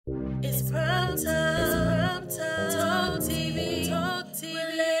It's prime time. Talk TV.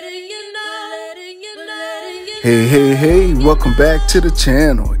 We're letting you know. Hey, welcome back to the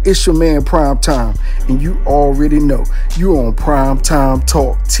channel. It's your man Prime Time, and you already know you on Prime Time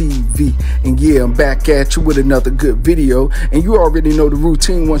Talk TV. And yeah, I'm back at you with another good video, and you already know the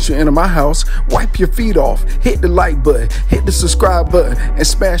routine. Once you enter my house, wipe your feet off, hit the like button, hit the subscribe button, and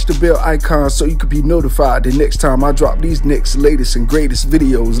smash the bell icon so you can be notified the next time I drop these next latest and greatest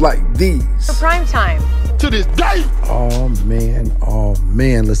videos like these. For Prime Time. To this day. Oh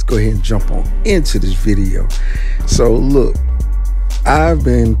man, let's go ahead and jump on into this video. So look, I've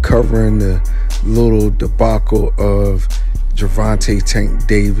been covering the little debacle of Gervonta Tank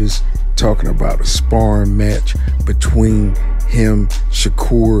Davis, talking about a sparring match between him,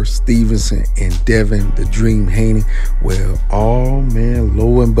 Shakur Stevenson, and Devin the Dream Haney. Well, oh man,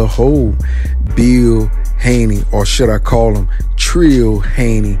 lo and behold, Bill Haney, or should I call him Trill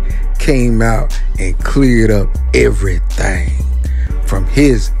Haney, came out and cleared up everything from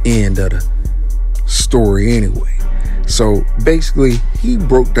his end of the story anyway. So basically, he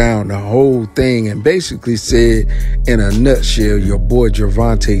broke down the whole thing and basically said, in a nutshell, your boy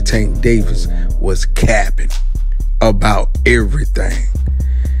Gervonta Tank Davis was capping about everything.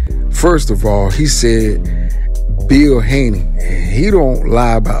 First of all, he said Bill Haney, and he don't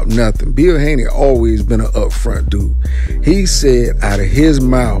lie about nothing. Bill Haney always been an upfront dude. He said out of his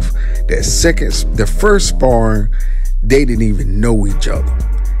mouth that the first sparring, they didn't even know each other.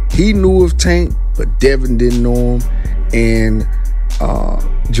 He knew of Tank, but Devin didn't know him, and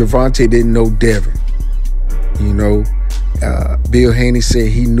Gervonta didn't know Devin. You know, Bill Haney said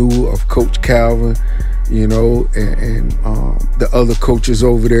he knew of Coach Calvin, you know, and the other coaches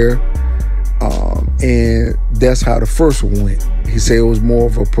over there. And that's how the first one went. He said it was more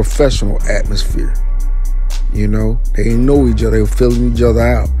of a professional atmosphere. You know, they didn't know each other. They were filling each other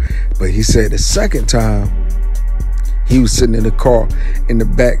out. But he said the second time, he was sitting in the car in the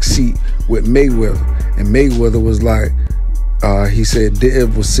back seat with Mayweather. And Mayweather was like, he said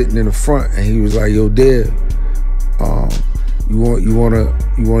Dev was sitting in the front. And he was like, yo, Dev, you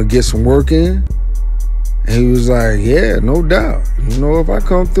wanna get some work in? And he was like, yeah, no doubt. You know, if I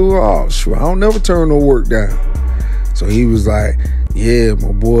come through, oh, sure, I don't never turn no work down. So he was like, yeah,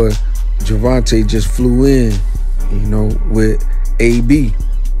 my boy Gervonta just flew in, you know, with AB.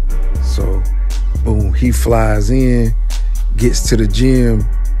 So, boom, he flies in, gets to the gym,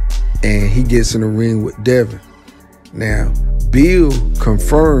 and he gets in the ring with Devin. Now, Bill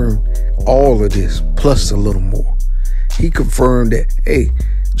confirmed all of this, plus a little more. He confirmed that, hey,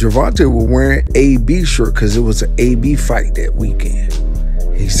 Gervonta was wearing AB shirt because it was an AB fight that weekend.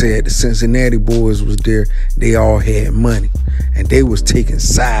 He said the Cincinnati boys was there. They all had money, and they was taking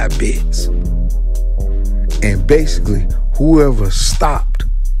side bets. And basically, whoever stopped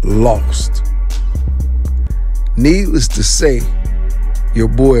lost. Needless to say, your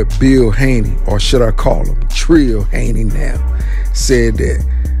boy Bill Haney, or should I call him Trill Haney now, said that,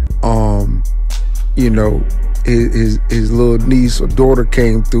 you know, his little niece or daughter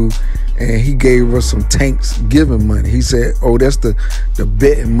came through and he gave her some Thanksgiving money. He said, oh, that's the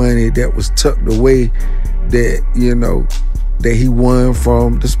betting money that was tucked away that, you know, that he won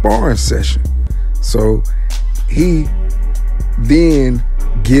from the sparring session. So he then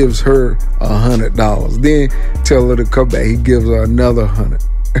gives her $100. Then tell her to come back. He gives her another $100.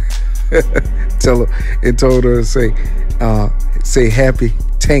 Told her to say happy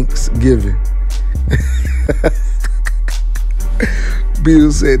Thanksgiving.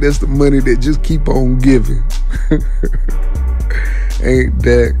 Bill said that's the money that just keep on giving. Ain't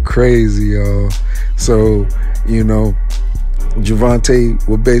that crazy, y'all? So, you know, Gervonta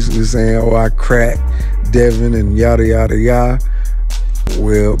was basically saying, oh, I cracked Devin and yada, yada, yada.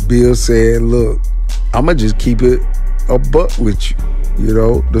 Well, Bill said, look, I'm going to just keep it a buck with you. You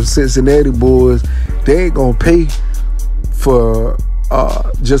know, the Cincinnati boys, they ain't going to pay for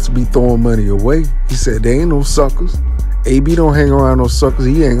just to be throwing money away. He said they ain't no suckers. AB don't hang around no suckers.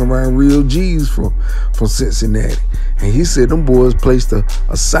 He hang around real G's from Cincinnati. And he said them boys placed a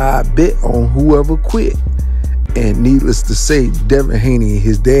side bet on whoever quit. And needless to say, Devin Haney and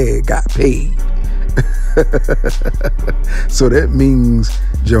his dad got paid. So that means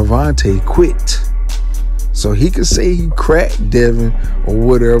Gervonta quit. So he could say he cracked Devin or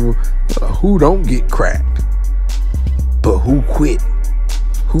whatever. Who don't get cracked? But who quit?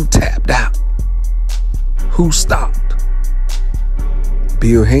 Who tapped out? Who stopped?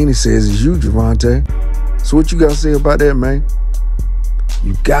 Bill Haney says it's you, Gervonta. So what you got to say about that, man?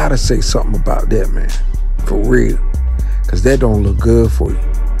 You got to say something about that, man. For real. Because that don't look good for you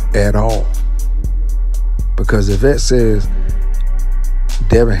at all. Because if that says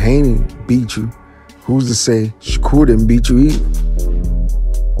Devin Haney beat you, who's to say Shakur didn't beat you either?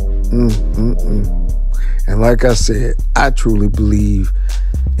 And like I said, I truly believe,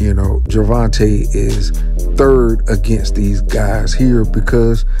 Gervonta is third against these guys here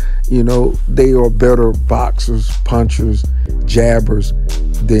because, they are better boxers, punchers, jabbers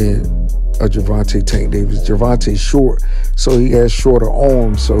than a Gervonta Tank Davis. Gervonta's short, so he has shorter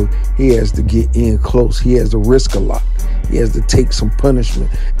arms, so he has to get in close. He has to risk a lot. He has to take some punishment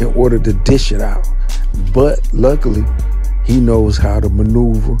in order to dish it out. But luckily, he knows how to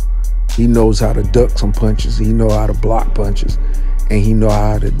maneuver. He knows how to duck some punches. He knows how to block punches. And he knows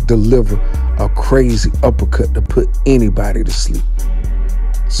how to deliver a crazy uppercut to put anybody to sleep.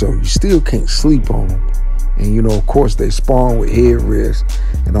 So you still can't sleep on him. And, of course, they spawn with head rests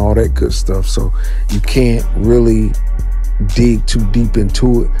and all that good stuff. So you can't really dig too deep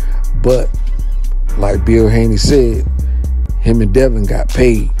into it. But like Bill Haney said, him and Devin got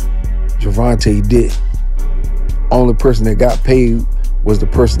paid. Gervonta did. Only person that got paid was the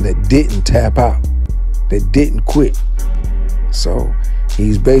person that didn't tap out, that didn't quit. So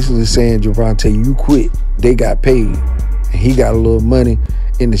he's basically saying, Gervonta, you quit. They got paid. And he got a little money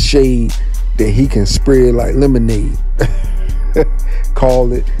in the shade that he can spread like lemonade.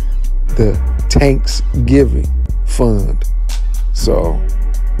 Call it the Thanksgiving Fund. So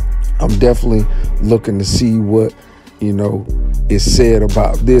I'm definitely looking to see what, is said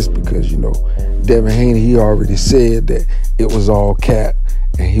about this because, Devin Haney, he already said that it was all cap.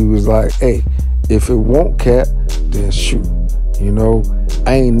 And he was like, hey, if it won't cap, then shoot.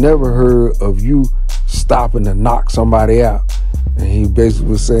 I ain't never heard of you stopping to knock somebody out. And he basically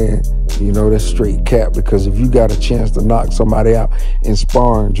was saying, that's straight cap because if you got a chance to knock somebody out in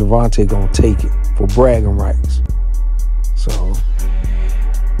sparring, Gervonta gonna take it for bragging rights. So,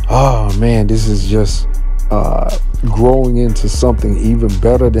 oh man, this is just growing into something even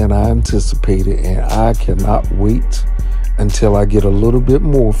better than I anticipated, and I cannot wait until I get a little bit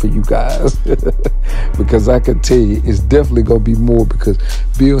more for you guys because I can tell you it's definitely going to be more because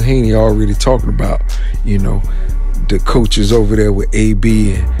Bill Haney already talking about, the coaches over there with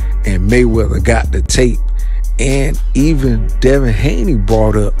AB and Mayweather got the tape, and even Devin Haney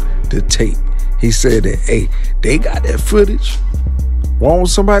brought up the tape. He said that, hey, they got that footage. Why don't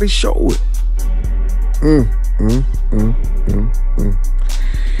somebody show it?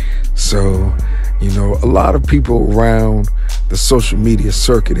 So, a lot of people around the social media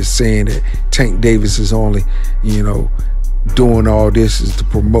circuit is saying that Tank Davis is only, doing all this is to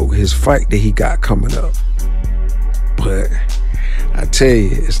promote his fight that he got coming up. But I tell you,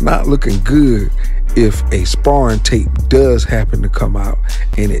 it's not looking good if a sparring tape does happen to come out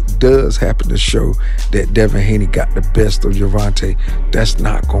and it does happen to show that Devin Haney got the best of Gervonta. That's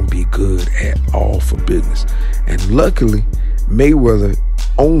not going to be good at all for business. And luckily, Mayweather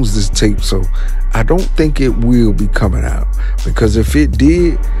owns this tape, so I don't think it will be coming out, because if it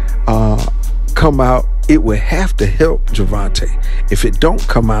did come out, it would have to help Gervonta. If it don't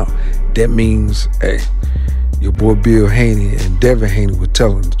come out, that means, hey, your boy Bill Haney and Devin Haney were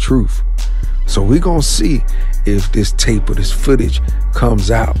telling the truth. So we're going to see if this tape or this footage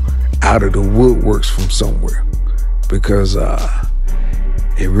comes out of the woodworks from somewhere, because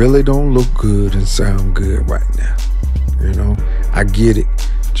it really don't look good and sound good right now. I get it.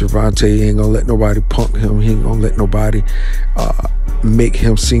 Gervonta ain't gonna let nobody punk him. He ain't gonna let nobody make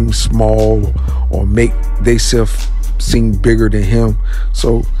him seem small or make theyself seem bigger than him.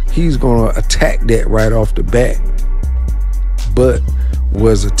 So he's gonna attack that right off the bat. But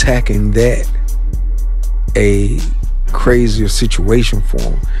was attacking that a crazier situation for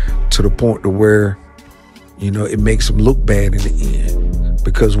him to the point to where, it makes him look bad in the end?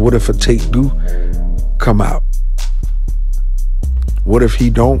 Because what if a tape do come out? What if he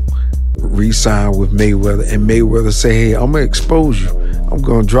don't re-sign with Mayweather and Mayweather say, hey, I'm going to expose you. I'm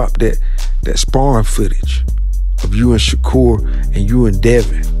going to drop that sparring footage of you and Shakur and you and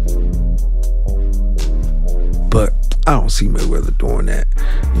Devin. But I don't see Mayweather doing that.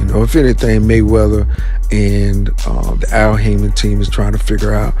 If anything, Mayweather and the Al Heyman team is trying to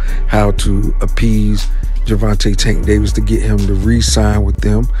figure out how to appease Gervonta Tank Davis to get him to re-sign with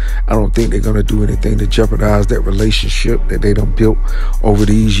them. I don't think they're going to do anything to jeopardize that relationship that they done built over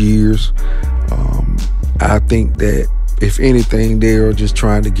these years. I think that if anything, they are just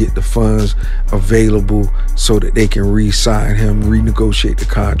trying to get the funds available so that they can re-sign him, renegotiate the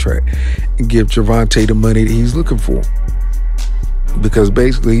contract, and give Gervonta the money that he's looking for. Because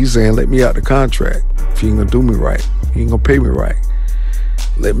basically he's saying, let me out the contract. If you ain't gonna do me right, you ain't gonna pay me right,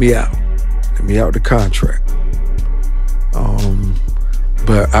 let me out. Let me out the contract.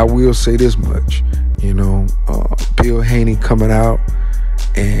 But I will say this much, Bill Haney coming out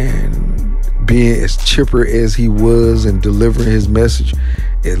and being as chipper as he was and delivering his message,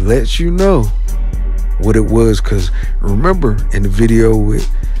 it lets you know what it was. Because remember in the video with,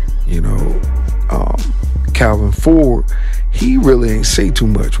 Calvin Ford, he really ain't say too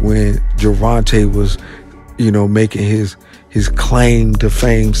much when Gervonta was, making his claim to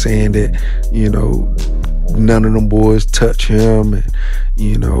fame, saying that, none of them boys touch him,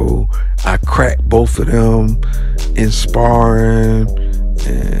 and I cracked both of them in sparring,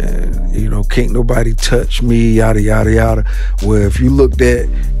 and can't nobody touch me, yada yada yada. Well, if you looked at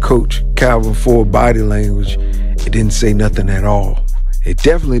Coach Calvin Ford body language, it didn't say nothing at all. It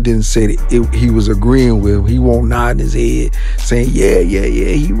definitely didn't say that he was agreeing with him. He won't nod his head saying, yeah,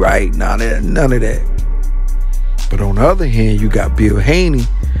 he right, none of that. But on the other hand, you got Bill Haney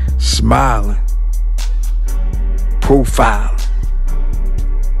smiling, profiling,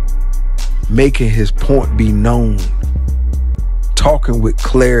 making his point be known, talking with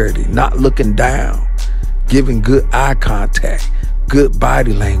clarity, not looking down, giving good eye contact, good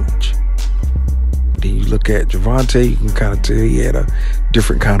body language. Then you look at Gervonta, you can kind of tell he had a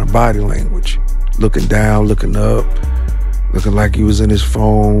different kind of body language. Looking down, looking up, looking like he was in his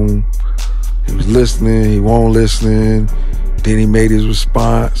phone. He was listening, he wasn't listening. Then he made his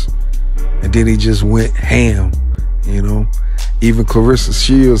response, and then he just went ham, Even Clarissa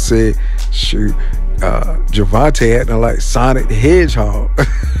Shields said, shoot, Gervonta acting like Sonic the Hedgehog.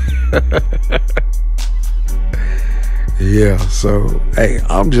 Yeah, so, hey,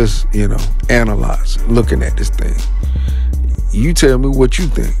 I'm just, analyzing, looking at this thing. You tell me what you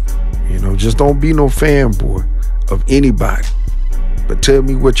think. Just don't be no fanboy of anybody. But tell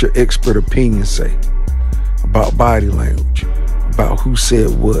me what your expert opinions say about body language, about who said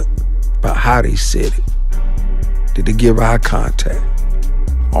what, about how they said it. Did they give eye contact?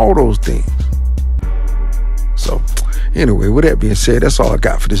 All those things. So, anyway, with that being said, that's all I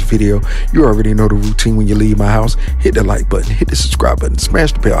got for this video. You already know the routine. When you leave my house, hit the like button, hit the subscribe button,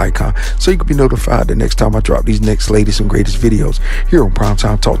 smash the bell icon so you can be notified the next time I drop these next latest and greatest videos here on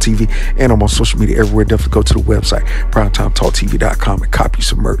Primetime Talk TV, and I'm on social media everywhere. Definitely go to the website, PrimeTimeTalkTV.com, and copy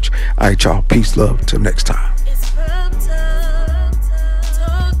some merch. All right, y'all. Peace, love. Till next time.